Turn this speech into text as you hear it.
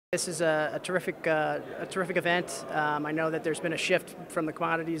This is a terrific event. I know that there's been a shift from the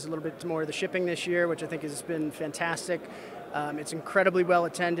commodities a little bit to more of the shipping this year, which I think has been fantastic. It's incredibly well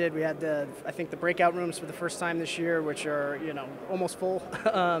attended. We had I think the breakout rooms for the first time this year, which are almost full,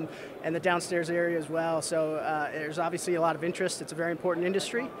 and the downstairs area as well. So there's obviously a lot of interest. It's a very important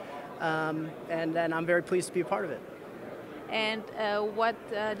industry, and I'm very pleased to be a part of it. And what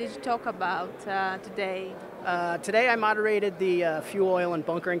did you talk about today? Today I moderated the fuel oil and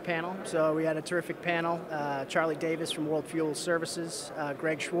bunkering panel. So we had a terrific panel. Charlie Davis from World Fuel Services,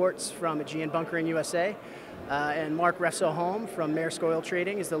 Greg Schwartz from Aegean Bunkering USA, and Mark Refso-Holm from Maersk Oil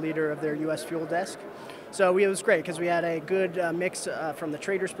Trading is the leader of their U.S. fuel desk. So it was great because we had a good mix from the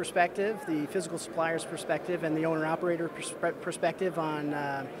trader's perspective, the physical supplier's perspective, and the owner-operator perspective on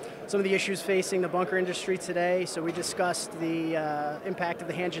some of the issues facing the bunker industry today. So we discussed the impact of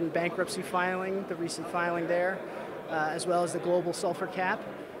the Hanjin bankruptcy filing, the recent filing there, as well as the global sulfur cap,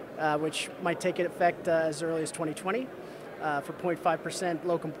 which might take effect as early as 2020. For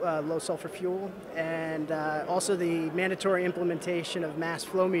 0.5% low sulfur fuel, and also the mandatory implementation of mass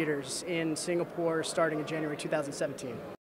flow meters in Singapore starting in January 2017.